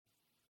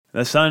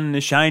The sun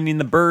is shining,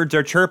 the birds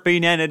are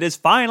chirping, and it is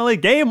finally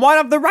game 1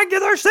 of the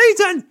regular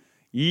season!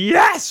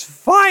 Yes,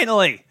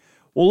 finally!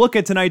 We'll look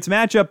at tonight's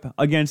matchup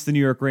against the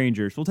New York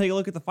Rangers. We'll take a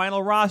look at the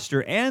final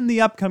roster and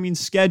the upcoming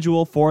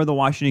schedule for the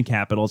Washington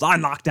Capitals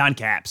on Locked On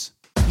Caps.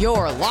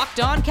 Your Locked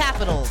On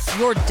Capitals,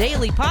 your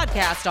daily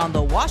podcast on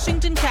the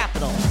Washington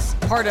Capitals.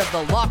 Part of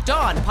the Locked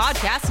On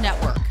Podcast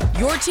Network,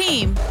 your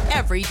team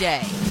every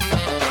day.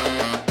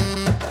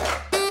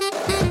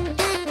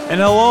 And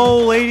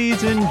hello,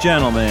 ladies and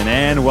gentlemen,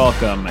 and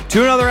welcome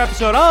to another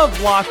episode of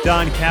Locked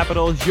On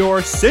Capitals,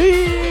 your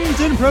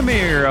season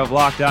premiere of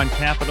Locked On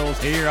Capitals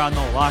here on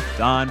the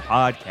Locked On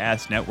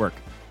Podcast Network.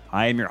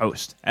 I am your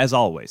host, as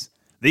always,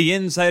 the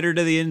insider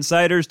to the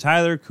insiders,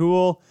 Tyler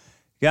Kuhl.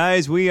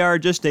 Guys, we are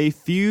just a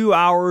few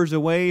hours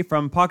away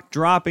from puck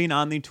dropping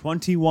on the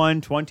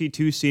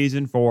 21-22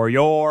 season for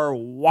your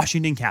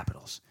Washington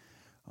Capitals.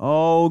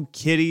 Oh,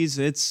 kiddies,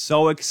 it's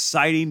so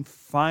exciting.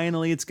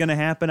 Finally, it's going to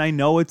happen. I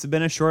know it's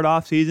been a short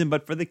off season,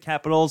 but for the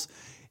Capitals,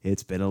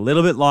 it's been a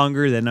little bit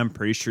longer than I'm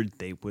pretty sure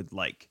they would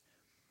like.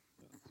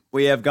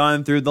 We have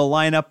gone through the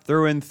lineup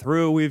through and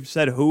through. We've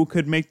said who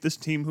could make this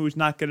team, who's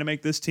not going to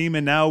make this team,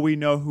 and now we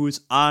know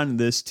who's on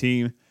this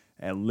team,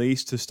 at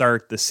least to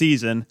start the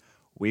season.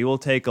 We will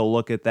take a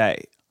look at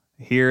that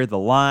here, the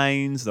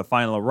lines, the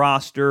final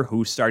roster,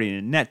 who's starting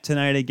in net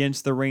tonight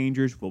against the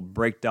Rangers. We'll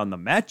break down the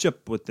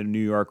matchup with the New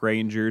York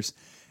Rangers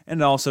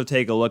and also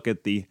take a look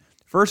at the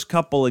first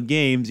couple of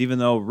games, even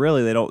though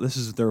really they don't, this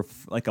is their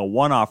like a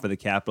one-off for the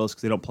Capitals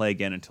because they don't play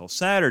again until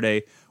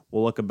Saturday.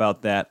 We'll look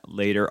about that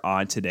later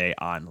on today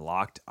on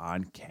Locked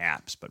On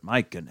Caps. But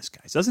my goodness,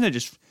 guys, doesn't it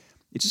just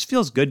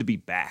feels good to be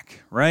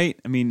back, right?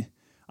 I mean,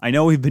 I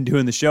know we've been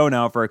doing the show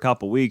now for a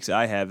couple weeks.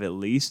 I have at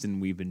least,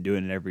 and we've been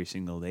doing it every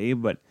single day,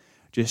 but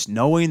just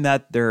knowing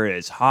that there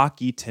is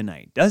hockey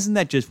tonight, doesn't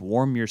that just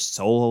warm your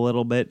soul a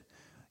little bit?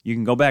 You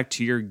can go back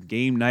to your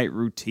game night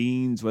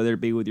routines, whether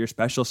it be with your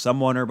special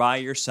someone or by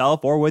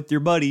yourself or with your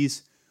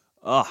buddies.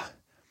 And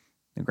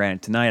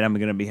granted, tonight I'm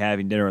going to be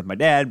having dinner with my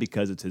dad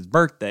because it's his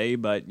birthday,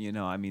 but, you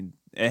know, I mean,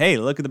 hey,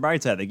 look at the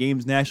bright side. The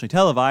game's nationally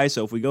televised,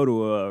 so if we go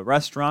to a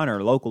restaurant or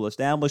a local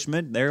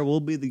establishment, there will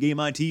be the game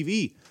on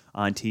TV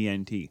on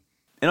TNT.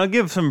 And I'll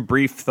give some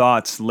brief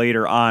thoughts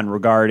later on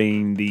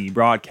regarding the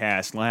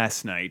broadcast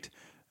last night.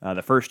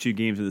 The first 2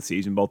 games of the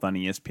season, both on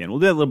ESPN. We'll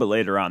do that a little bit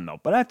later on, though.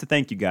 But I have to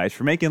thank you guys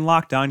for making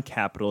Locked On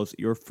Capitals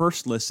your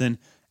first listen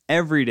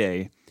every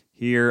day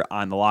here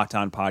on the Locked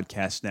On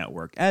Podcast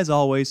Network. As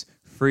always,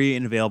 free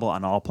and available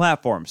on all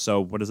platforms.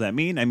 So what does that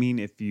mean? I mean,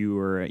 if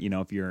you're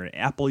an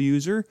Apple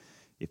user,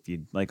 if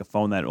you'd like a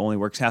phone that only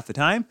works half the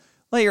time,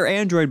 let your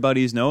Android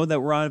buddies know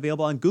that we're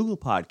available on Google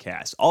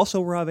Podcasts.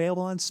 Also, we're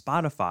available on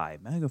Spotify,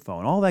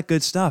 Megaphone, all that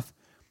good stuff.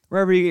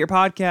 Wherever you get your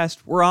podcast,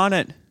 we're on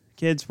it.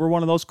 Kids, we're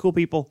one of those cool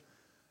people.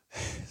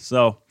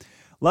 So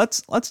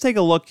let's take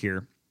a look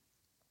here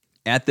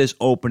at this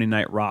opening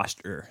night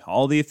roster.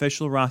 All the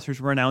official rosters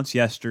were announced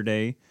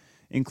yesterday,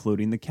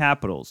 including the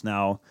Capitals.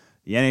 Now,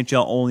 the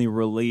NHL only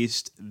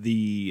released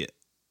the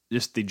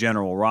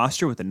general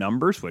roster with the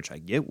numbers, which I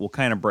get. We'll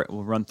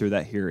run through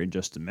that here in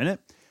just a minute.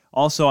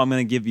 Also, I'm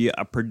going to give you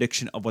a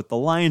prediction of what the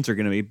lines are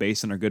going to be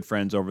based on our good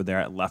friends over there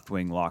at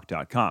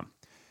leftwinglock.com.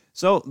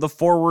 So the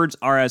forwards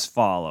are as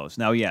follows.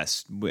 Now,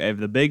 yes, we have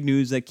the big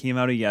news that came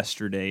out of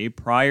yesterday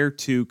prior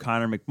to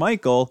Connor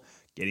McMichael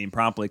getting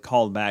promptly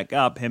called back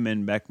up, him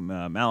and Beck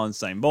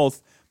Malenstein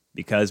both,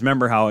 because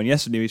remember how in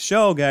yesterday's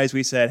show, guys,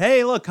 we said,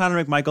 hey, look,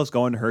 Connor McMichael's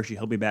going to Hershey.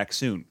 He'll be back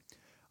soon.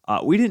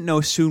 We didn't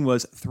know soon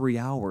was 3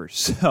 hours,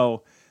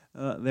 so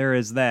there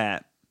is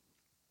that.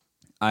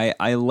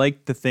 I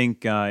like to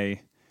think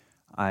I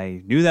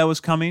knew that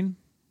was coming.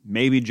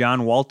 Maybe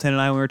John Walton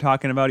and I, when we were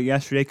talking about it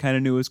yesterday, kind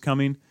of knew it was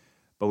coming.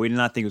 But we did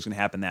not think it was going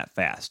to happen that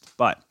fast.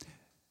 But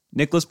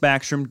Nicklas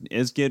Backstrom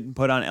is getting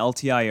put on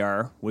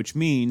LTIR, which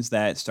means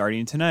that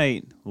starting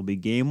tonight will be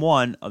game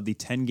 1 of the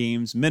 10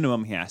 games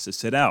minimum he has to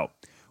sit out,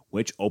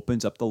 which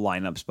opens up the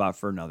lineup spot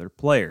for another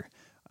player.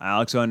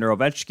 Alexander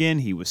Ovechkin,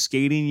 he was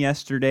skating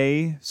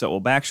yesterday.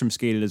 Backstrom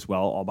skated as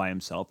well, all by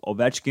himself.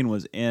 Ovechkin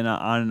was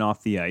on and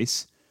off the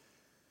ice.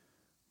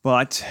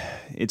 But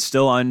it's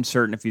still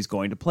uncertain if he's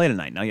going to play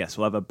tonight. Now, yes,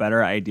 we'll have a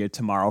better idea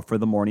tomorrow for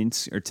the morning,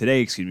 or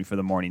today, for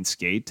the morning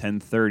skate.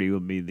 10:30 will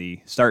be the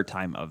start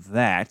time of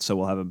that, so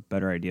we'll have a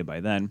better idea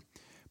by then.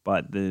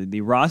 But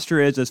the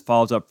roster is as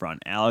follows up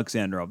front.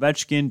 Alexander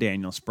Ovechkin,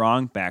 Daniel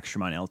Sprong,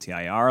 Backstrom on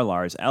LTIR,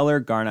 Lars Eller,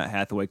 Garnet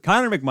Hathaway,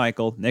 Connor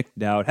McMichael, Nick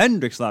Dowd,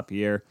 Hendrix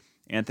Lapierre,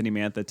 Anthony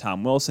Mantha,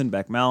 Tom Wilson,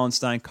 Beck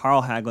Malenstein,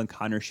 Carl Hagelin,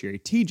 Connor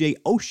Sheary, TJ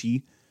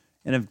Oshie,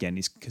 and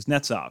Evgeny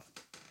Kuznetsov.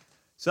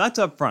 So that's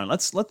up front.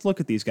 Let's look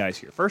at these guys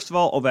here. First of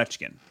all,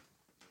 Ovechkin.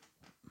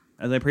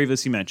 As I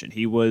previously mentioned,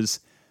 he was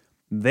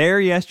there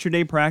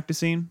yesterday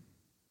practicing,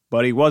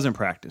 but he wasn't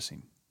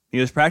practicing.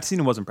 He was practicing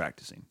and wasn't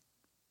practicing.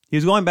 He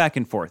was going back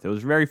and forth. It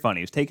was very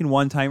funny. He was taking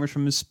one-timers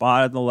from his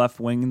spot at the left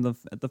wing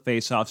at the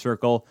face-off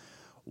circle,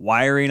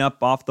 wiring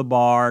up off the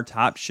bar,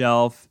 top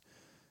shelf.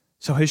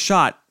 So his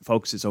shot,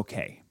 folks, is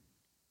okay.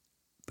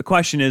 The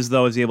question is,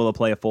 though, is he able to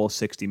play a full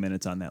 60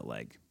 minutes on that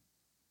leg?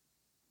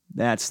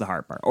 That's the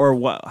hard part.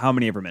 Or how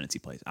many ever minutes he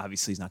plays.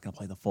 Obviously, he's not going to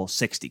play the full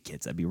 60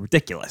 kids. That'd be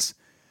ridiculous.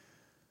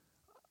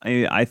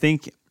 I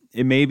think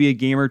it may be a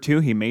game or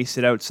two. He may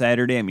sit out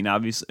Saturday. I mean,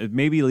 obviously,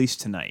 maybe at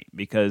least tonight,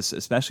 because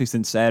especially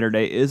since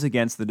Saturday is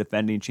against the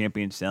defending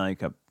Stanley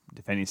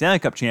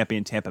Cup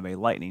champion Tampa Bay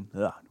Lightning.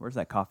 Ugh, where's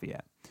that coffee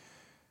at?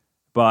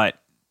 But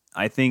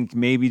I think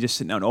maybe just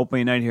sitting out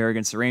opening night here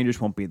against the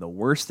Rangers won't be the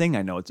worst thing.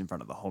 I know it's in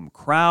front of the home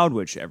crowd,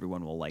 which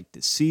everyone will like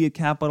to see at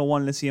Capital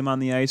One to see him on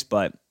the ice,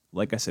 but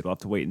like I said, we'll have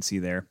to wait and see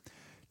there.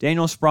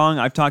 Daniel Sprong,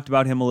 I've talked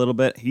about him a little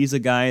bit. He's a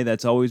guy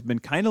that's always been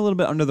kind of a little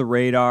bit under the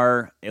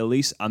radar, at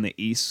least on the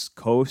East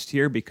Coast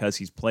here, because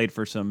he's played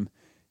for some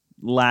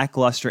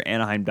lackluster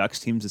Anaheim Ducks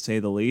teams, to say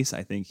the least.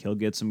 I think he'll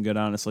get some good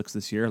honest looks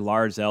this year.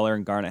 Lars Eller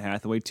and Garnet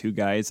Hathaway, two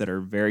guys that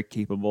are very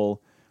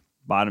capable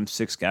bottom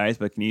six guys,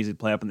 but can easily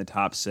play up in the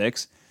top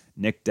six.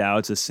 Nick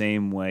Dowd's the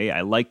same way.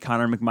 I like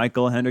Connor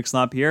McMichael and Hendrix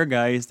LaPierre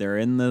guys. They're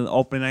in the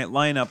opening night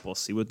lineup. We'll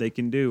see what they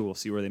can do. We'll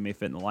see where they may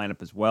fit in the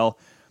lineup as well.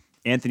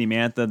 Anthony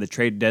Mantha, the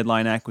trade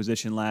deadline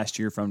acquisition last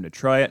year from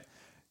Detroit,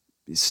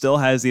 he still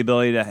has the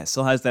ability to,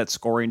 still has that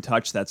scoring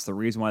touch. That's the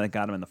reason why they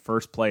got him in the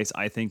first place.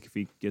 I think if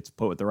he gets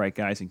put with the right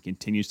guys and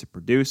continues to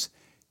produce,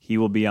 he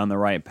will be on the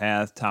right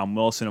path. Tom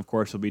Wilson, of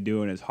course, will be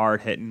doing his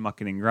hard-hitting,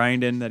 mucking and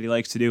grinding that he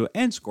likes to do,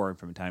 and scoring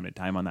from time to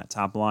time on that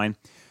top line.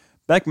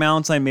 Beck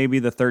Mallenstein may be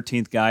the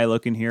 13th guy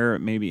looking here,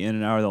 maybe in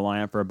and out of the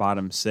lineup for a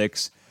bottom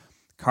six.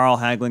 Carl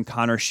Hagelin,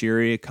 Connor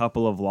Sheary, a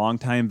couple of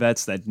longtime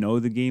vets that know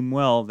the game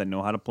well, that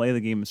know how to play the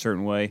game a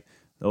certain way.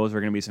 Those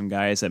are going to be some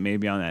guys that may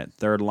be on that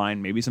third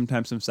line. Maybe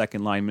sometimes some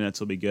second line minutes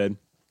will be good.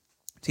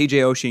 TJ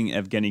Oshie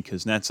and Evgeny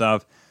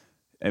Kuznetsov,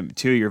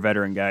 two of your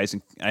veteran guys.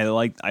 And I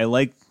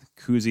like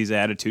Kuzi's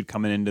attitude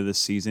coming into this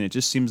season. It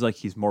just seems like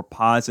he's more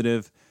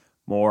positive,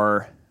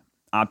 more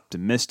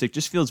optimistic.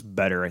 Just feels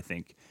better, I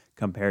think,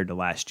 compared to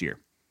last year.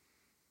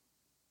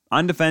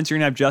 On defense, you're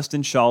going to have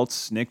Justin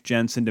Schultz, Nick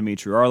Jensen,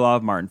 Dmitry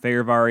Orlov, Martin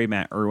Fehervary,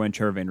 Matt Irwin,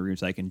 Trevor Van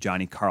Riemsdyk, and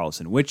Johnny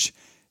Carlson, which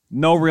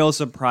no real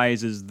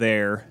surprises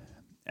there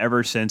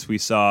ever since we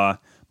saw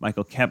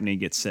Michael Kempny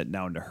get sent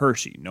down to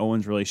Hershey. No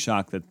one's really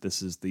shocked that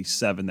this is the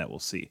 7 that we'll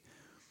see.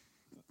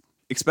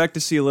 Expect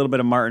to see a little bit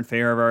of Martin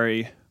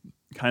Fehervary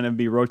kind of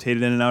be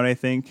rotated in and out, I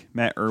think.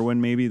 Matt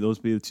Irwin, maybe. Those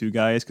will be the two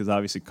guys, because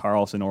obviously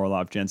Carlson,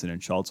 Orlov, Jensen,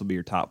 and Schultz will be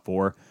your top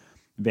 4.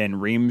 Van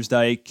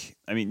Riemsdyk.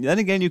 I mean, then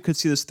again, you could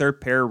see this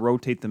third pair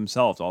rotate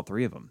themselves, all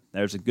three of them.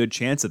 There's a good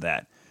chance of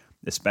that,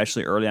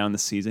 especially early on in the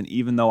season,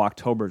 even though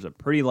October is a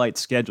pretty light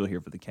schedule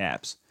here for the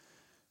Caps.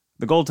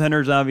 The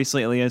goaltenders,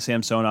 obviously, Ilya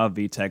Samsonov,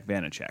 Vitek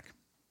Vanacek.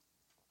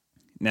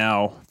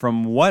 Now,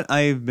 from what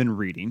I've been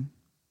reading,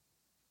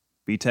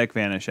 Vitek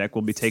Vanacek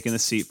will be taking the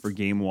seat for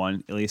Game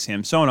 1. Ilya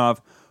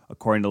Samsonov,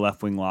 according to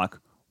Left Wing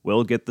Lock,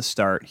 will get the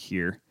start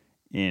here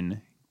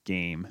in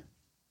Game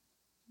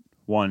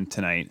 1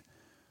 tonight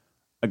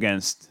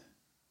against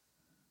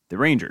the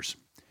Rangers.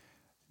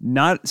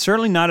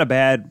 Certainly not a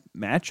bad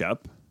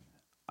matchup.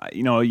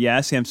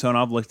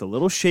 Samsonov looked a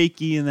little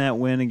shaky in that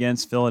win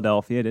against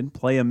Philadelphia. Didn't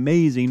play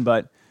amazing,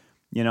 but,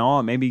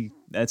 maybe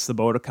that's the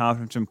vote of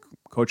confidence from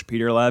Coach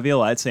Peter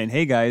Laviolette saying,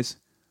 hey, guys,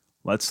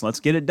 let's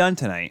get it done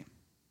tonight.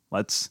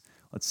 Let's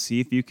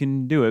see if you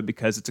can do it,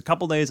 because it's a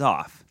couple days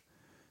off.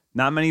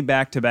 Not many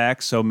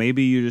back-to-backs, so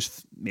maybe you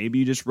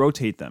just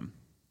rotate them.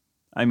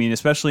 I mean,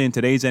 especially in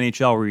today's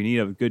NHL where you need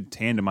a good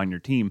tandem on your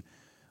team,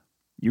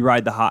 you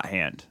ride the hot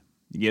hand.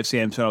 You give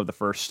Samsonov the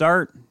first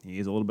start.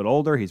 He's a little bit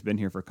older. He's been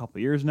here for a couple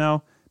of years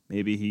now.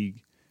 Maybe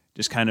he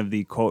just kind of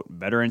the, quote,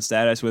 veteran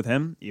status with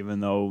him,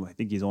 even though I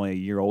think he's only a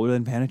year older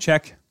than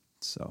Vanacek.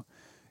 So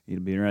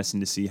it'll be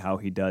interesting to see how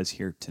he does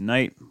here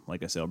tonight.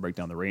 Like I said, I'll break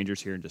down the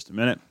Rangers here in just a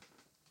minute.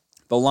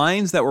 The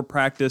lines that were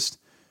practiced,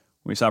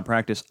 we saw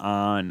practice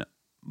on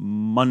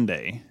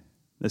Monday.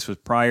 This was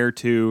prior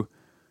to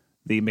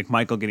the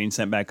McMichael getting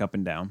sent back up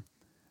and down.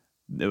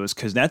 It was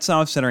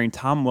Kuznetsov centering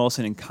Tom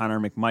Wilson and Connor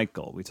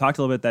McMichael. We talked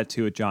a little bit about that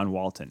too with John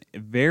Walton.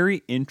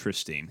 Very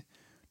interesting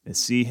to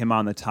see him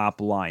on the top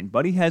line.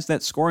 But he has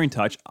that scoring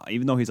touch,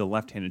 even though he's a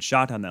left-handed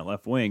shot on that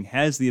left wing,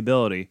 has the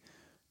ability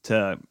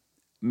to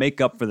make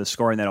up for the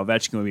scoring that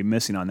Ovechkin would be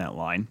missing on that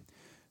line.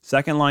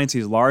 Second line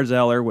sees Lars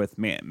Eller with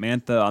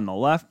Mantha on the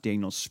left,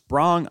 Daniel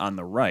Sprong on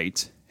the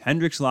right,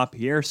 Hendrix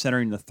LaPierre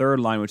centering the third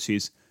line, which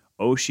sees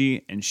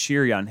Oshie and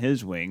Sheary on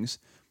his wings.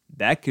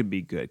 That could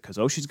be good, because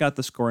Oshie's got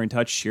the scoring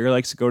touch. Sheary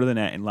likes to go to the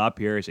net, and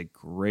LaPierre is a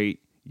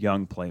great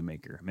young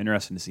playmaker. I'm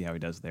interested to see how he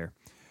does there.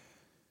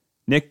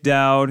 Nick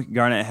Dowd,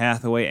 Garnet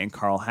Hathaway, and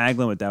Carl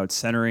Hagelin with Dowd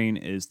centering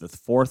is the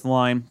fourth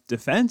line.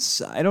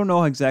 Defense, I don't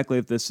know exactly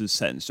if this is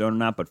set in stone or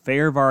not, but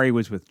Fehervary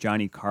was with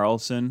Johnny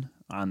Carlson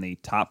on the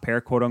top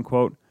pair,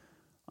 quote-unquote,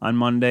 on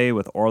Monday,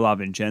 with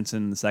Orlov and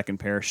Jensen the second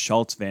pair,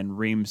 Schultz, Van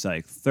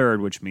Riemsdyk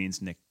third, which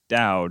means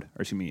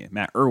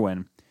Matt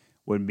Irwin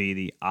would be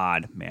the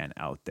odd man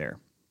out there.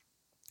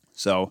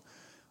 So,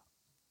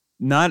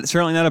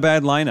 certainly not a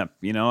bad lineup,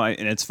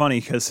 and it's funny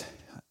because,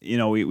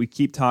 we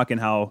keep talking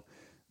how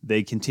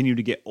they continue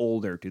to get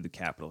older to the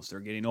Capitals. They're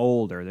getting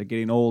older.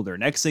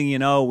 Next thing you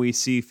know, we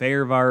see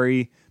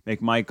Fehérváry,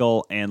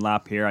 McMichael, and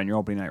Lapierre on your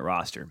opening night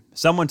roster.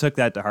 Someone took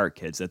that to heart,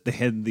 kids, that they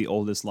had the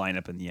oldest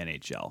lineup in the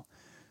NHL.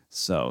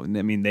 So, I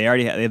mean, they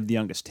have the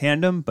youngest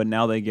tandem, but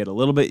now they get a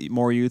little bit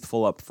more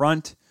youthful up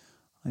front.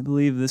 I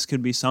believe this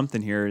could be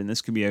something here, and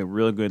this could be a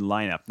really good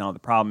lineup. Now, the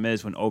problem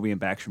is when Ovi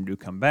and Backstrom do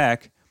come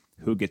back,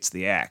 who gets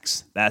the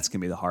axe? That's going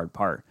to be the hard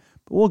part.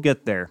 But we'll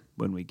get there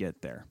when we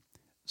get there.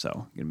 So,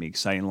 going to be an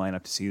exciting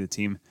lineup to see the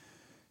team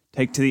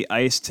take to the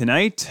ice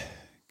tonight.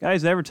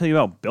 Guys, did I ever tell you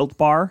about Built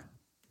Bar?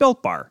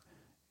 Built Bar.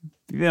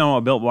 If you don't know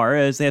what Built Bar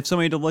is, they have so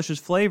many delicious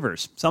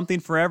flavors. Something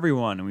for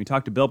everyone. And when we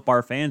talk to Built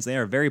Bar fans, they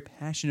are very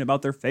passionate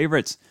about their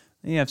favorites.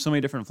 They have so many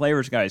different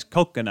flavors, guys.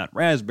 Coconut,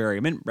 raspberry,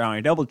 mint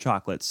brownie, double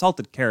chocolate,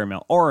 salted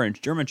caramel,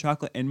 orange, German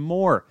chocolate, and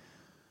more.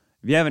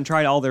 If you haven't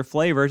tried all their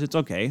flavors, it's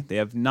okay. They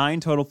have 9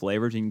 total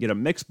flavors. You can get a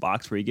mix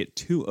box where you get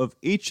 2 of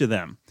each of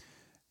them.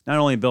 Not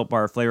only Built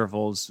Bar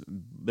flavors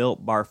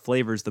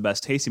the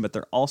best tasting, but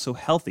they're also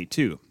healthy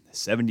too.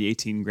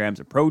 70-18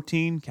 grams of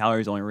protein,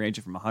 calories only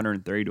ranging from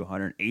 130 to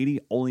 180,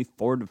 only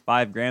 4 to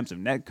 5 grams of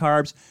net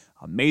carbs,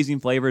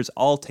 amazing flavors,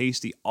 all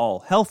tasty,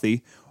 all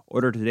healthy.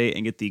 Order today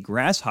and get the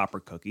grasshopper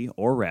cookie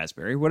or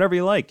raspberry, whatever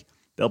you like.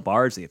 Built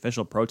Bar is the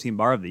official protein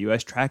bar of the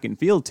U.S. track and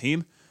field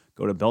team.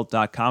 Go to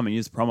Built.com and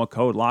use the promo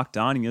code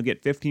LOCKEDON, and you'll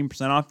get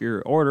 15% off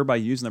your order by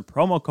using the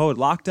promo code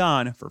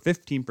LOCKEDON for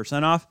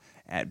 15% off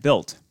at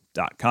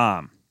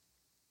Built.com.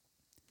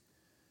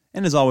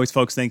 And as always,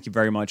 folks, thank you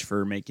very much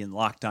for making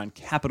Locked On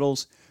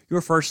Capitals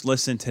your first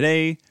listen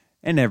today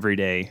and every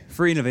day,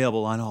 free and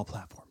available on all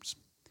platforms.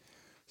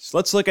 So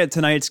let's look at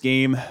tonight's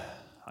game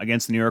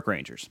against the New York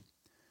Rangers.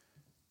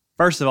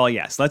 First of all,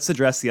 yes, let's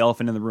address the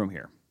elephant in the room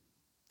here.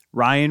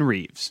 Ryan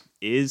Reaves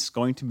is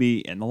going to be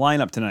in the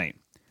lineup tonight.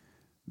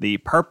 The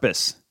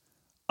purpose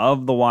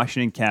of the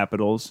Washington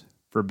Capitals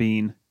for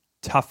being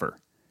tougher,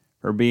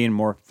 for being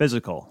more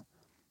physical.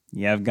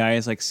 You have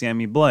guys like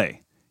Sammy Blais.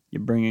 You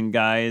bring in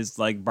guys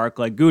like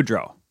Barclay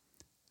Goodrow.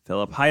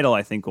 Philip Heidel,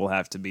 I think, will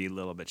have to be a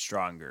little bit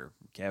stronger.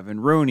 Kevin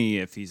Rooney,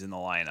 if he's in the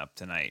lineup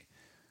tonight.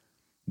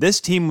 This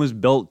team was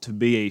built to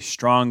be a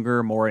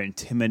stronger, more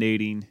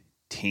intimidating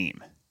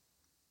team.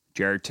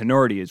 Jared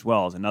Tenorti as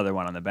well is another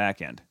one on the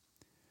back end.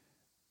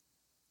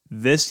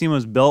 This team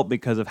was built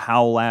because of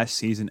how last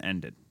season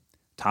ended.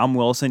 Tom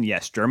Wilson,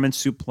 yes, German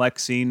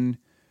suplexing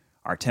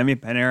Artemi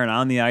Panarin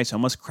on the ice,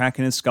 almost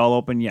cracking his skull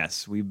open.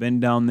 Yes, we've been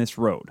down this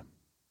road.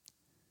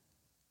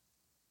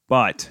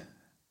 But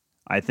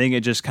I think it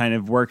just kind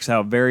of works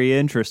out very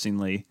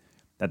interestingly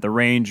that the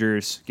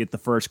Rangers get the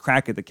first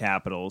crack at the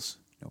Capitals,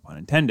 no pun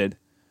intended,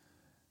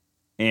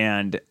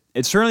 and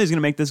it certainly is going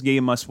to make this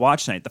game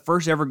must-watch tonight. The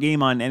first ever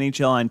game on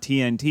NHL on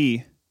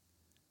TNT,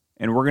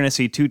 and we're going to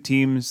see two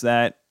teams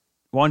that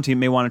one team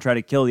may want to try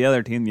to kill the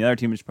other team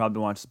just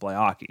probably wants to play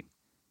hockey.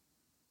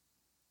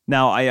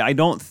 Now, I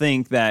don't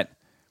think that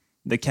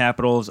the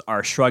Capitals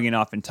are shrugging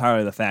off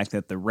entirely the fact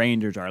that the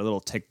Rangers are a little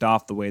ticked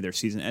off the way their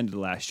season ended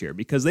last year,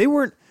 because they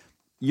weren't,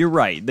 you're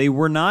right, they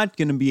were not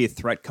going to be a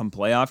threat come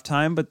playoff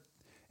time, but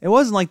it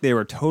wasn't like they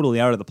were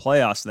totally out of the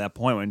playoffs at that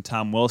point when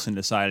Tom Wilson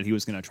decided he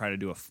was going to try to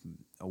do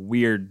a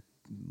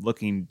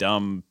weird-looking,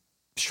 dumb,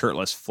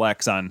 shirtless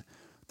flex on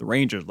the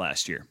Rangers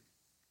last year.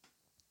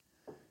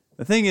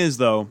 The thing is,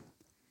 though,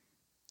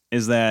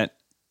 is that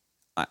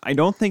I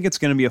don't think it's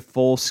going to be a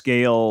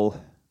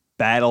full-scale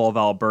Battle of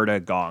Alberta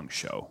gong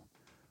show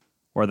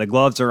where the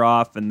gloves are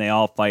off and they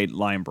all fight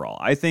line brawl.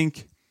 I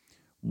think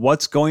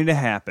what's going to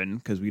happen,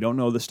 because we don't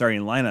know the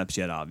starting lineups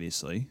yet,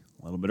 obviously,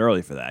 a little bit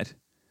early for that,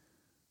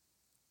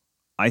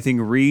 I think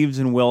Reaves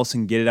and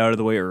Wilson get it out of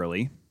the way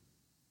early,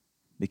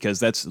 because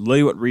that's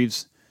literally what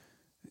Reaves...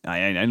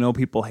 I know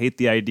people hate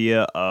the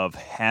idea of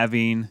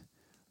having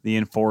the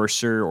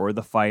enforcer or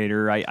the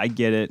fighter. I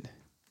get it.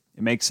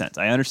 It makes sense.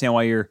 I understand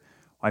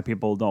why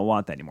people don't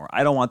want that anymore.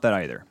 I don't want that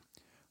either.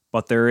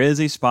 But there is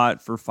a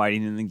spot for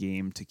fighting in the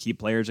game to keep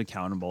players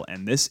accountable,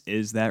 and this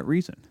is that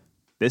reason.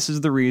 This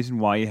is the reason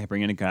why you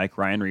bring in a guy like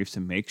Ryan Reaves to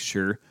make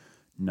sure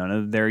none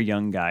of their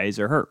young guys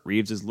are hurt.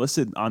 Reaves is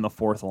listed on the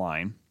fourth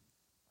line.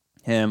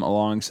 Him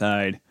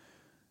alongside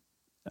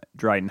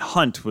Dryden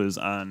Hunt was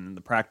on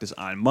the practice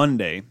on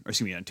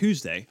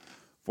Tuesday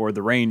for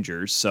the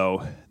Rangers.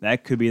 So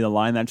that could be the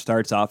line that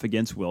starts off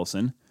against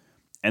Wilson,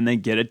 and they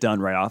get it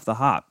done right off the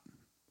hop.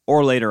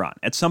 Or later on.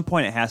 At some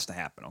point it has to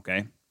happen,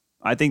 okay?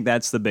 I think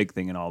that's the big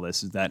thing in all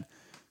this, is that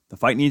the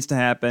fight needs to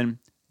happen,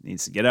 it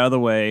needs to get out of the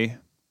way.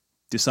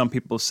 Do some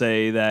people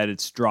say that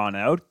it's drawn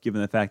out,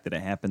 given the fact that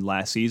it happened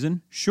last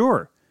season?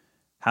 Sure.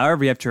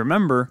 However, you have to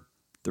remember,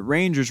 the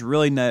Rangers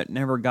really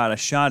never got a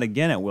shot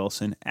again at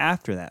Wilson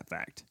after that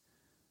fact,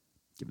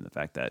 given the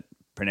fact that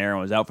Panarin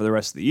was out for the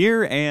rest of the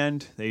year,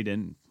 and I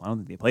don't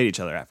think they played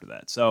each other after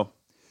that. So,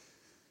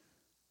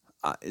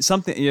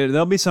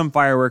 there'll be some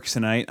fireworks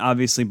tonight.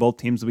 Obviously, both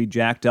teams will be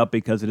jacked up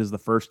because it is the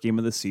first game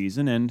of the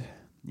season, and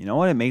you know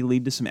what? It may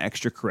lead to some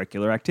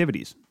extracurricular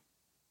activities.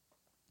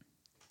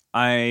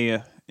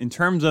 In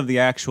terms of the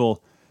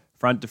actual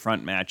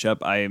front-to-front matchup.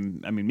 I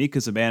mean, Mika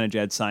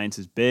Zibanejad signs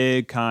his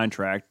big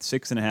contract,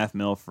 $6.5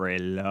 million for a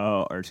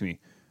low, or excuse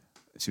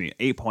me,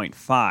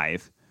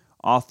 8.5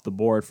 off the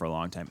board for a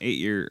long time. 8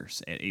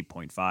 years at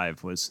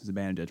 8.5 was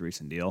Zibanejad's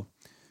recent deal.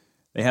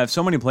 They have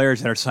so many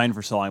players that are signed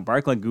for so long.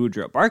 Barclay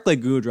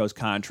Goodrow's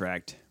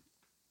contract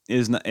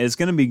is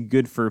going to be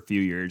good for a few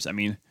years. I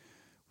mean,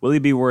 will he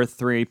be worth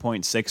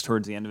 3.6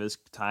 towards the end of his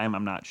time?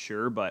 I'm not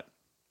sure, but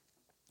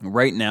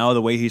right now,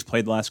 the way he's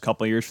played the last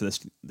couple of years for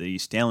the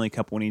Stanley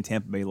Cup winning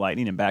Tampa Bay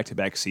Lightning in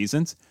back-to-back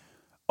seasons,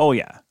 oh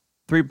yeah,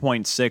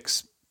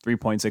 3.6,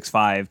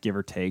 3.65, give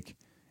or take,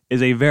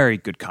 is a very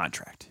good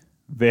contract.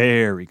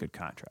 Very good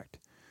contract.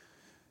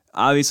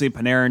 Obviously,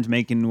 Panarin's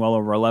making well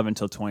over 11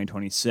 until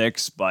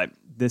 2026, but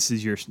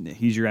he's your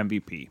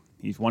MVP.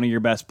 He's one of your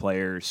best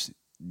players.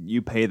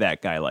 You pay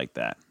that guy like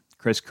that.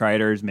 Chris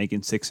Kreider is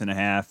making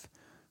 6.5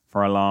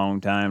 for a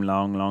long time,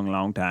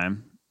 long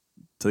time,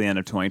 to the end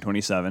of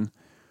 2027.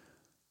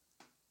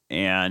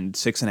 And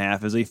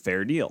 6.5 is a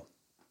fair deal,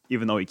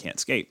 even though he can't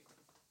skate.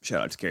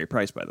 Shout out to Carey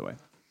Price, by the way.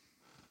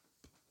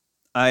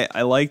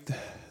 I liked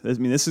this.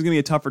 I mean, this is going to be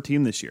a tougher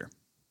team this year,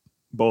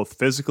 both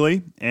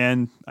physically,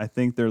 and I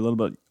think they're a little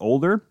bit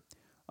older.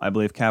 I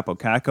believe Kaapo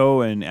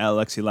Kakko and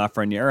Alexis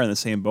Lafreniere are in the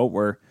same boat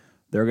where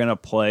they're going to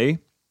play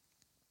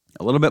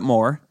a little bit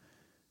more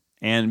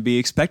and be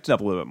expected up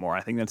a little bit more.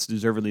 I think that's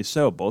deservedly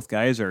so. Both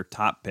guys are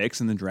top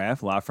picks in the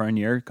draft.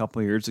 Lafreniere, a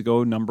couple of years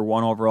ago, number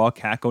 1 overall.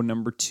 Kakko,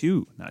 number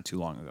 2, not too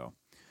long ago.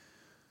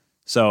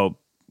 So,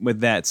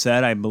 with that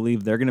said, I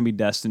believe they're going to be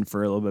destined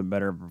for a little bit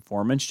better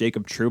performance.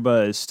 Jacob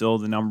Trouba is still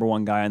the number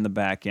 1 guy on the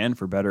back end,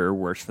 for better or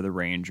worse, for the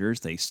Rangers.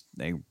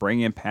 They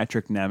bring in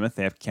Patrick Nemeth.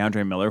 They have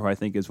Keandre Miller, who I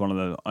think is one of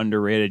the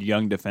underrated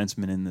young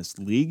defensemen in this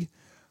league.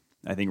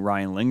 I think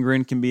Ryan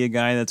Lindgren can be a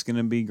guy that's going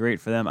to be great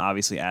for them.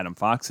 Obviously, Adam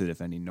Fox, the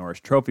defending Norris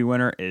Trophy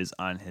winner, is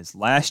on his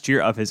last year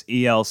of his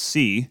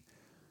ELC.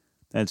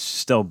 That's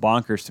still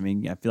bonkers to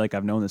me. I feel like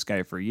I've known this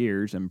guy for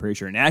years. I'm pretty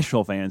sure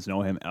Nashville fans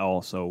know him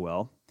also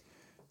well.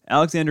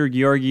 Alexander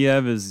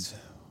Georgiev is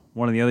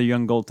one of the other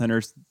young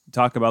goaltenders.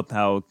 Talk about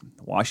how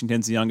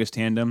Washington's the youngest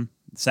tandem.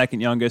 The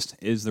second youngest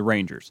is the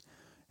Rangers.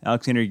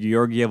 Alexander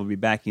Georgiev will be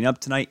backing up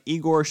tonight.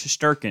 Igor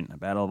Shesterkin, a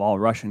battle of all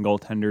Russian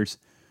goaltenders,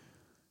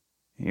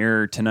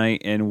 here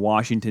tonight in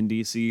Washington,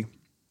 D.C.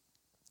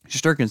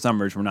 Shesterkin's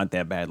numbers were not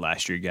that bad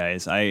last year,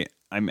 guys. I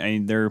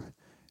mean, they're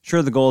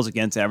sure the goals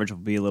against average will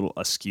be a little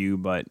askew,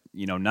 but,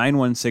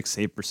 916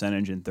 save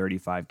percentage in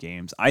 35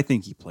 games. I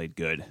think he played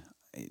good.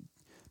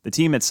 The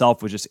team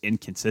itself was just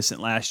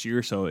inconsistent last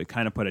year, so it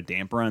kind of put a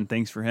damper on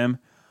things for him.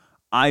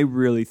 I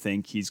really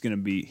think he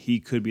could be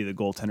the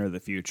goaltender of the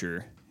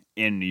future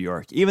in New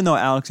York. Even though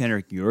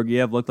Alexander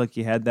Georgiev looked like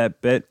he had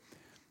that bit,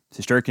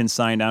 Shesterkin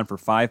signed on for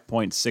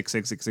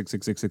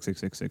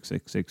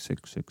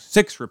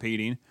 5.6666666666666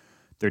 repeating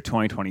through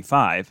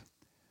 2025.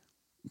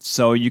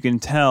 So you can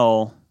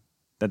tell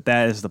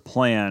that is the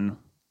plan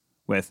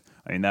with,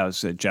 that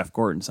was Jeff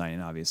Gorton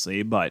signing,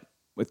 obviously, but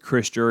with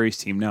Chris Drury's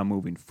team now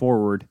moving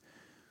forward,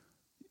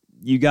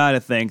 you got to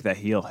think that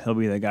he'll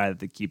be the guy that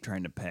they keep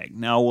trying to peg.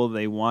 Now, will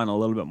they want a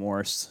little bit more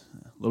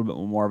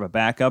of a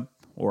backup,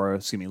 or a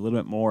little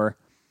bit more,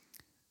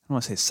 I don't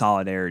want to say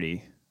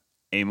solidarity,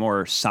 a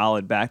more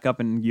solid backup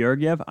in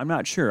Georgiev? I'm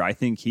not sure. I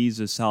think he's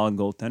a solid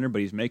goaltender,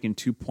 but he's making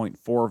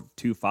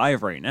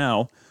 2.425 right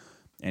now,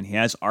 and he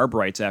has arb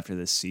rights after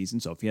this season.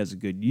 So if he has a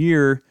good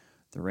year,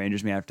 the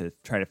Rangers may have to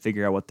try to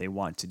figure out what they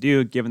want to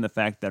do, given the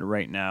fact that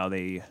right now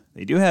they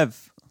do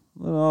have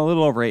a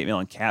little over $8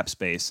 million cap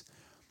space.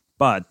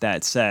 But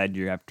that said,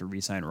 you have to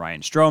re-sign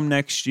Ryan Strome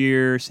next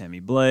year,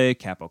 Sammy Blake,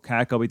 Kaapo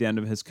Kakko at the end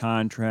of his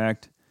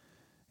contract,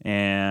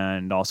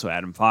 and also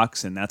Adam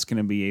Fox, and that's going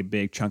to be a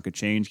big chunk of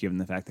change given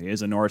the fact that he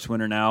is a Norris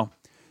winner now.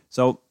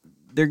 So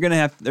there's going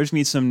to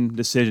be some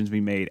decisions to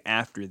be made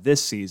after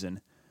this season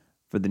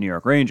for the New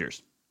York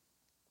Rangers.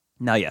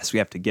 Now, yes, we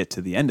have to get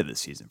to the end of the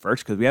season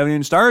first because we haven't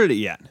even started it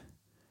yet.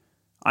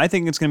 I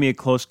think it's going to be a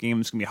close game.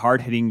 It's going to be a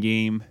hard-hitting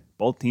game.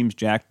 Both teams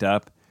jacked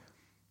up.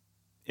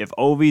 If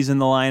Ovi's in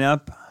the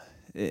lineup,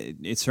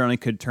 it certainly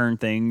could turn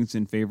things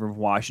in favor of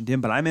Washington,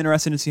 but I'm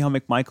interested to see how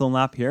McMichael and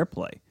LaPierre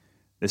play.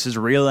 This is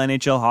real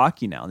NHL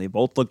hockey now. They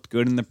both looked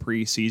good in the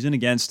preseason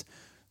against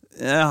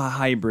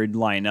hybrid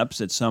lineups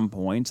at some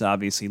points.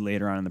 Obviously,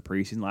 later on in the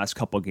preseason, last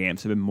couple of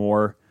games have been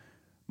more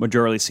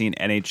majority seen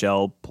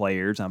NHL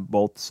players on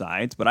both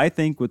sides. But I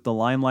think with the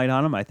limelight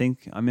on them,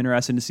 I'm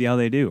interested to see how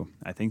they do.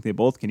 I think they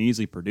both can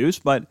easily produce,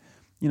 but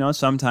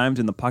sometimes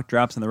in the puck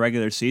drops in the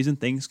regular season,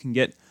 things can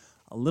get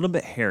a little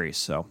bit hairy.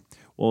 So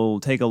we'll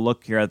take a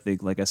look here at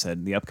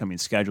the upcoming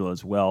schedule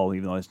as well,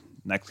 even though this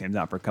next game's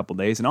out for a couple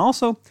days. And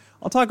also,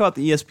 I'll talk about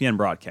the ESPN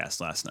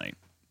broadcast last night,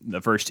 the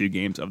first 2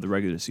 games of the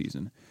regular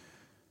season.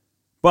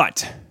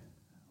 But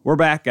we're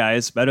back,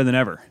 guys, better than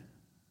ever.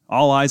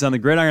 All eyes on the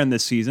gridiron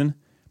this season.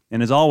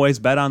 And as always,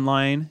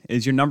 BetOnline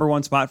is your number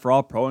 1 spot for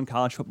all pro and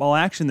college football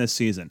action this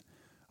season.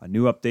 A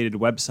new updated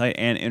website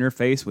and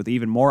interface with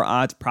even more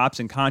odds, props,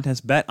 and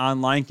contests,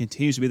 BetOnline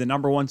continues to be the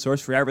number 1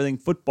 source for everything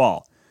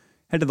football.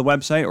 Head to the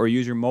website or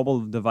use your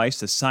mobile device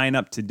to sign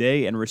up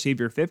today and receive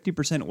your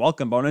 50%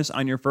 welcome bonus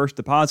on your first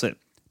deposit.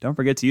 Don't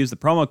forget to use the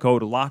promo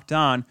code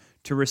LOCKEDON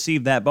to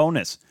receive that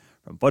bonus.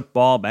 From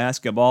football,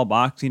 basketball,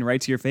 boxing,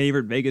 right to your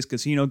favorite Vegas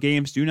casino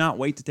games, do not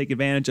wait to take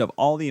advantage of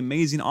all the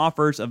amazing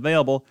offers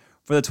available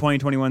for the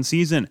 2021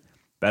 season.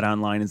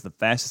 BetOnline is the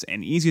fastest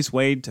and easiest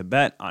way to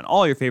bet on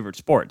all your favorite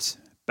sports.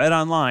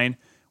 BetOnline,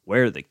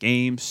 where the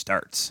game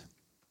starts.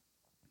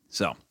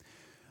 So,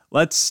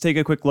 let's take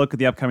a quick look at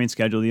the upcoming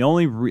schedule.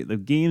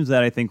 The games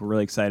that I think we're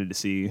really excited to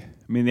see,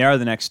 they are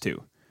the next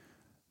two.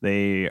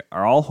 They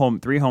are all home,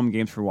 3 home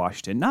games for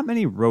Washington. Not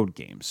many road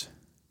games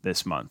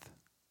this month.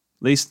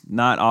 At least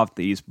not off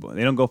the East.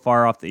 They don't go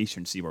far off the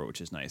Eastern Seaboard,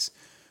 which is nice.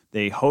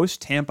 They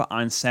host Tampa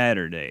on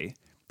Saturday,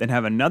 then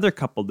have another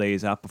couple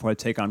days out before they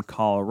take on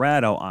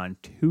Colorado on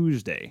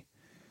Tuesday.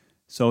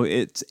 So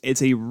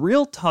it's a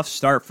real tough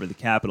start for the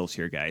Capitals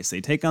here, guys. They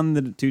take on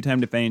the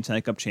 2-time defending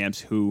Stanley Cup champs,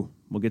 who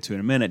we'll get to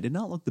in a minute, did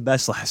not look the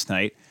best last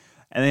night.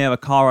 And they have a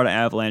Colorado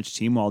Avalanche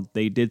team. While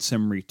they did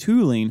some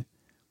retooling,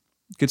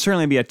 could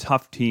certainly be a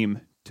tough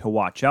team to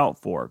watch out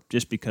for,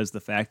 just because the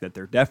fact that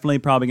they're definitely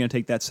probably going to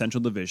take that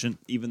Central Division,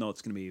 even though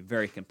it's going to be a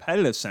very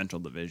competitive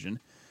Central Division.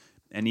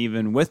 And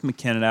even with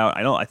McKinnon out,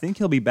 I think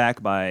he'll be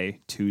back by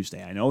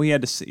Tuesday. I know he's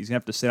going to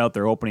have to sit out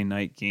their opening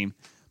night game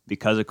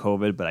because of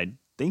COVID, but I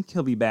think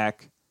he'll be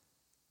back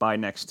by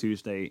next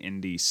Tuesday in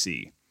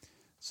D.C.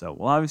 So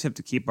we'll obviously have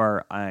to keep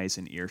our eyes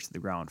and ears to the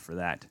ground for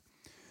that.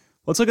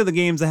 Let's look at the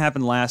games that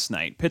happened last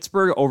night.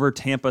 Pittsburgh over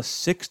Tampa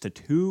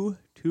 6-2.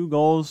 2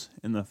 goals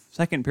in the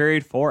second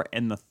period, 4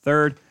 in the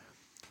third.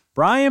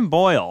 Brian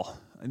Boyle.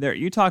 There,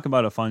 you talk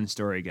about a fun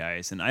story,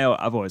 guys. And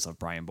I've always loved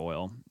Brian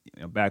Boyle.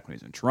 Back when he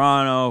was in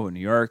Toronto, in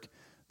New York,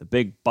 the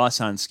big bus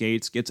on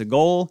skates, gets a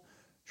goal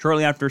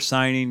shortly after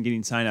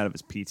getting signed out of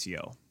his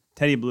PTO.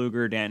 Teddy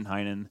Bluger, Dan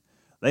Heinen,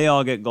 they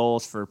all get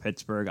goals for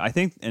Pittsburgh. I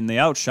think, and they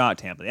outshot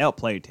Tampa. They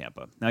outplayed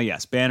Tampa. Now,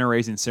 yes, banner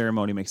raising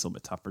ceremony makes it a little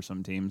bit tough for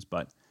some teams,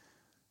 but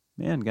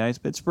man, guys,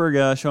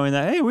 Pittsburgh showing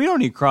that, hey, we don't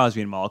need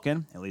Crosby and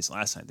Malkin. At least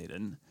last night they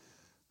didn't.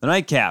 The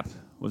nightcap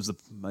was a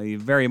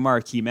very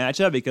marquee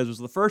matchup because it was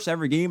the first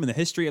ever game in the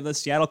history of the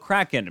Seattle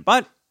Kraken,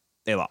 but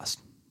they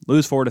lost.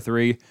 Lose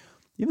 4-3.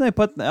 Even though they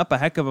put up a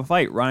heck of a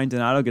fight, Ryan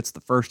Donato gets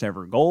the first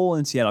ever goal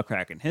in Seattle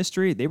Kraken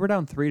history. They were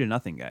down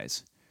 3-0,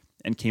 guys,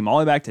 and came all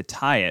the way back to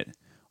tie it.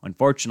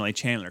 Unfortunately,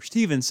 Chandler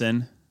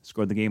Stevenson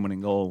scored the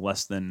game-winning goal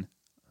less than,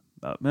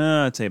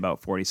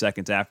 about 40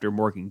 seconds after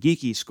Morgan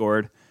Geekie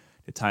scored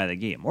to tie the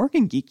game.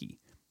 Morgan Geekie,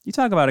 you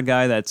talk about a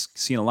guy that's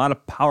seen a lot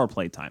of power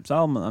play time.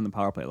 Saw him on the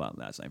power play a lot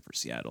last night for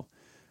Seattle.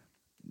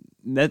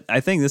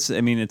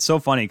 It's so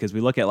funny because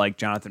we look at like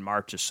Jonathan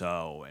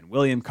Marchessault and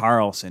William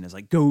Karlsson as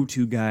like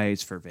go-to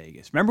guys for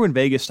Vegas. Remember when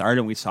Vegas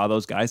started and we saw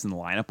those guys in the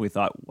lineup? We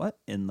thought, what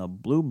in the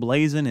blue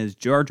blazing is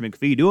George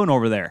McPhee doing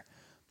over there?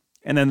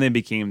 And then they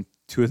became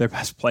 2 of their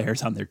best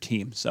players on their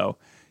team. So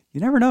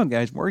you never know,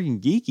 guys. Morgan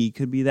Geekie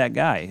could be that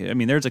guy.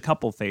 There's a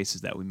couple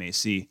faces that we may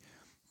see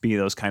be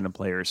those kind of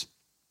players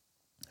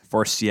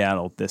for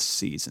Seattle this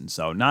season.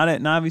 So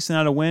obviously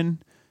not a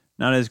win,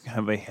 not as kind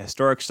of a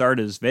historic start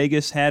as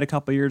Vegas had a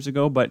couple years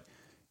ago, but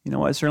you know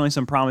what? Certainly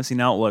some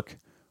promising outlook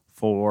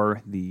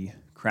for the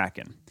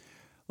Kraken.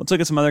 Let's look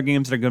at some other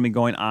games that are going to be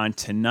going on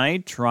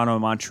tonight. Toronto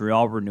and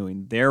Montreal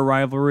renewing their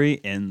rivalry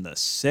in the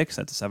 6th.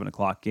 That's a 7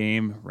 o'clock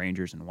game.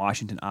 Rangers and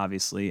Washington,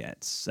 obviously,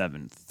 at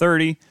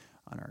 7:30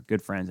 on our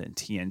good friends at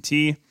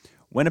TNT.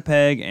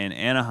 Winnipeg and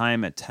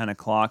Anaheim at 10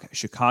 o'clock.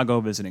 Chicago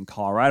visiting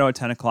Colorado at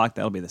 10 o'clock.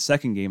 That'll be the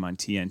second game on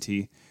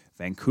TNT.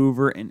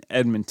 Vancouver and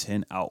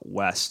Edmonton out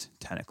west,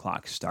 10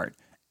 o'clock start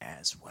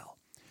as well.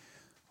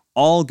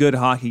 All good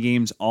hockey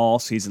games all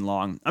season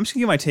long. I'm just going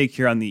to give my take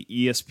here on the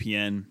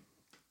ESPN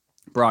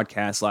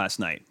broadcast last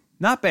night.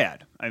 Not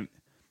bad.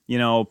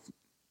 It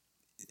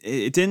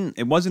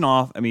wasn't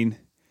off.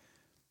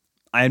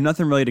 I have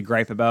nothing really to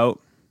gripe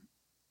about.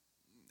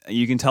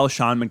 You can tell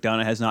Sean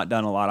McDonough has not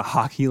done a lot of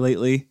hockey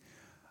lately.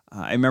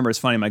 I remember, it's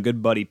funny, my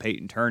good buddy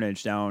Peyton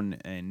Turnage down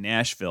in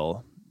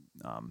Nashville,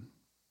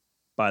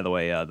 by the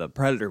way, the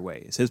Predator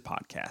Way is his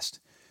podcast.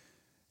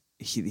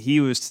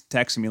 He was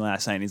texting me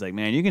last night, and he's like,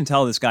 man, you can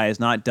tell this guy has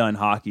not done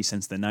hockey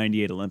since the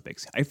 98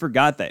 Olympics. I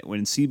forgot that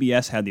when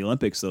CBS had the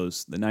Olympics,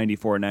 the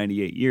 94,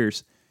 98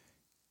 years,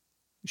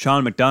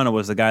 Sean McDonough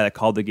was the guy that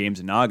called the games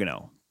in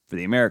Nagano for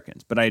the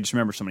Americans. But I just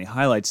remember so many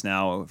highlights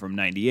now from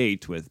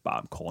 98 with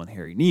Bob Cole and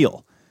Harry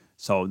Neal.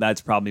 So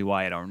that's probably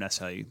why I don't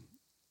necessarily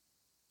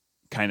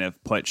kind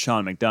of put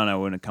Sean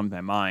McDonough, when it comes to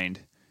my mind,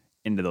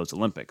 into those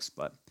Olympics.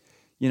 But,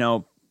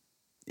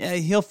 yeah,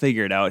 he'll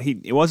figure it out.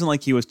 It wasn't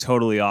like he was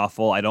totally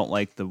awful. I don't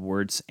like the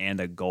words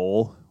 "and a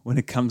goal" when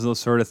it comes to those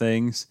sort of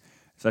things,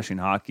 especially in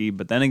hockey.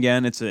 But then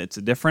again, it's a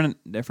different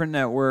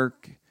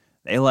network.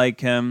 They like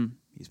him.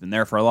 He's been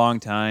there for a long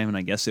time, and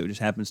I guess it just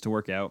happens to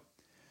work out.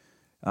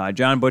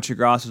 John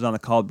Butchergross was on the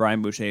call with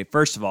Brian Boucher.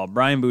 First of all,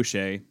 Brian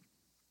Boucher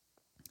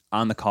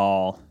on the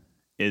call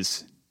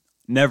is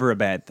never a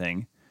bad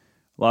thing.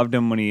 Loved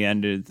him when he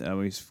ended.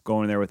 He's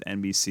going there with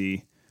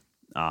NBC.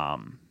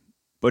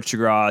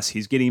 Butchergross,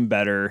 he's getting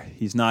better.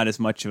 He's not as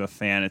much of a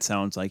fan. It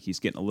sounds like he's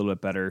getting a little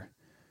bit better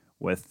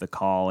with the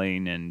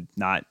calling and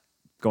not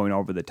going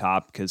over the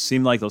top, because it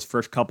seemed like those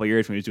first couple of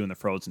years when he was doing the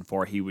Frozen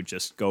Four, he would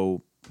just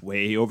go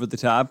way over the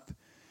top.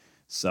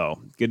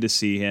 So good to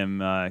see him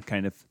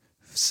kind of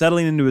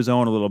settling into his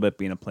own a little bit,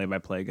 being a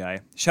play-by-play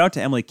guy. Shout out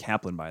to Emily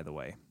Kaplan, by the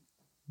way,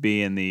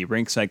 being the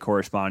rinkside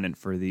correspondent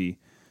for the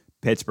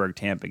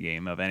Pittsburgh-Tampa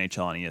game of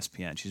NHL on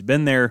ESPN. She's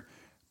been there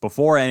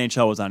before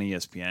NHL was on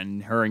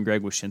ESPN. Her and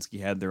Greg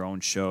Wyshynski had their own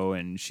show,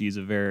 and she's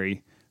a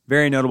very,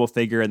 very notable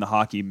figure in the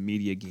hockey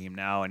media game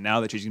now. And now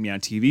that she's going to be on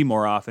TV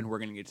more often, we're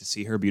going to get to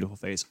see her beautiful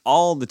face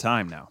all the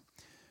time now,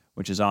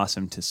 which is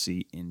awesome to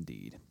see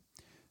indeed.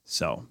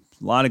 So,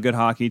 a lot of good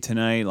hockey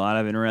tonight, a lot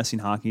of interesting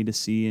hockey to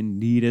see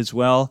indeed as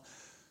well.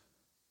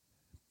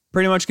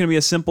 Pretty much going to be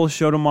a simple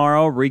show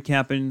tomorrow,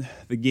 recapping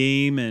the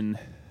game and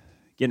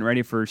getting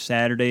ready for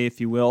Saturday,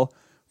 if you will.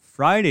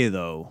 Friday,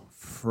 though,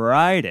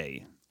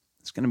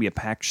 it's going to be a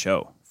packed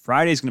show.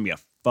 Friday is going to be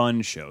a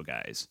fun show,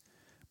 guys.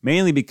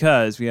 Mainly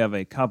because we have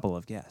a couple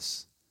of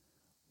guests.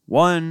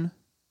 One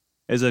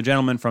is a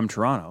gentleman from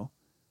Toronto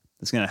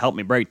that's going to help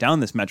me break down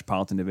this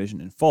Metropolitan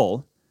Division in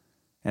full.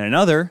 And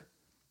another,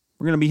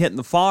 we're going to be hitting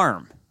the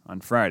farm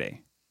on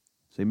Friday.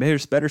 So you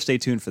better stay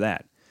tuned for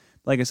that.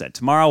 Like I said,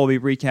 tomorrow we'll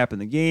be recapping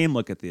the game,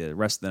 look at the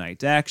rest of the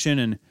night's action,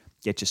 and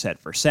get you set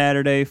for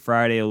Saturday.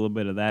 Friday, a little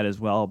bit of that as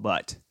well.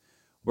 But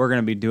we're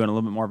going to be doing a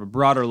little bit more of a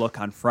broader look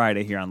on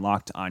Friday here on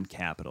Locked On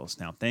Capitals.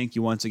 Now, thank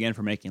you once again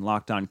for making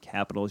Locked On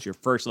Capitals your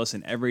first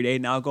listen every day.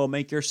 Now go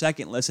make your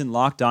second listen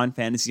Locked On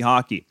Fantasy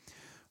Hockey.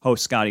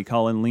 Host Scotty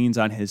Cullen leans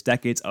on his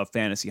decades of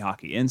fantasy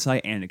hockey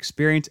insight and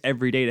experience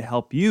every day to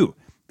help you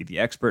be the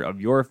expert of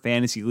your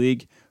fantasy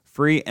league,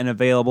 free and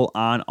available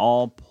on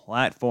all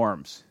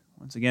platforms.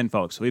 Once again,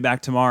 folks, we'll be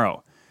back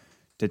tomorrow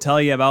to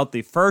tell you about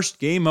the first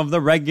game of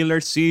the regular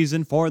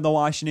season for the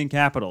Washington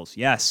Capitals.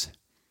 Yes,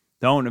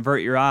 don't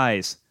avert your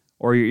eyes,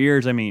 or your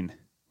ears, I mean.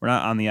 We're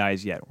not on the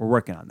eyes yet. We're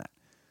working on that.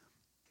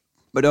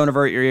 But don't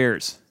avert your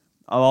ears.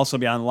 I'll also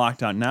be on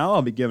Locked On Now.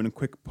 I'll be giving a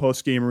quick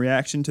post-game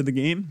reaction to the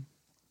game.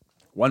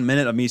 1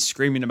 minute of me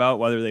screaming about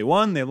whether they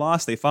won, they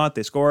lost, they fought,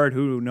 they scored,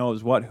 who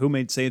knows what, who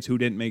made saves, who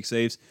didn't make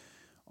saves,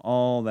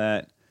 all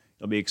that.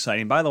 It'll be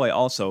exciting. By the way,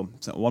 also,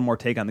 one more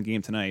take on the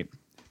game tonight.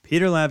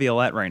 Peter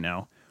Laviolette right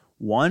now,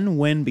 1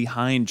 win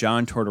behind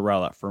John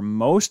Tortorella for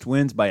most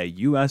wins by a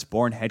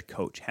U.S.-born head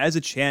coach. Has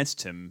a chance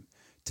to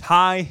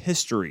tie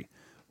history.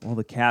 Well,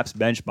 the Caps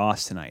bench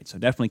boss tonight. So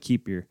definitely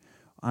keep your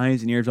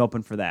eyes and ears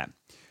open for that.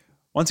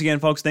 Once again,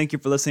 folks, thank you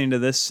for listening to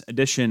this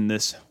edition,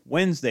 this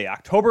Wednesday,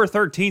 October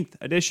 13th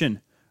edition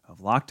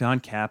of Locked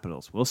On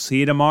Capitals. We'll see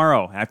you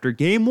tomorrow after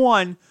Game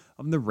 1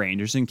 of the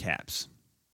Rangers and Caps.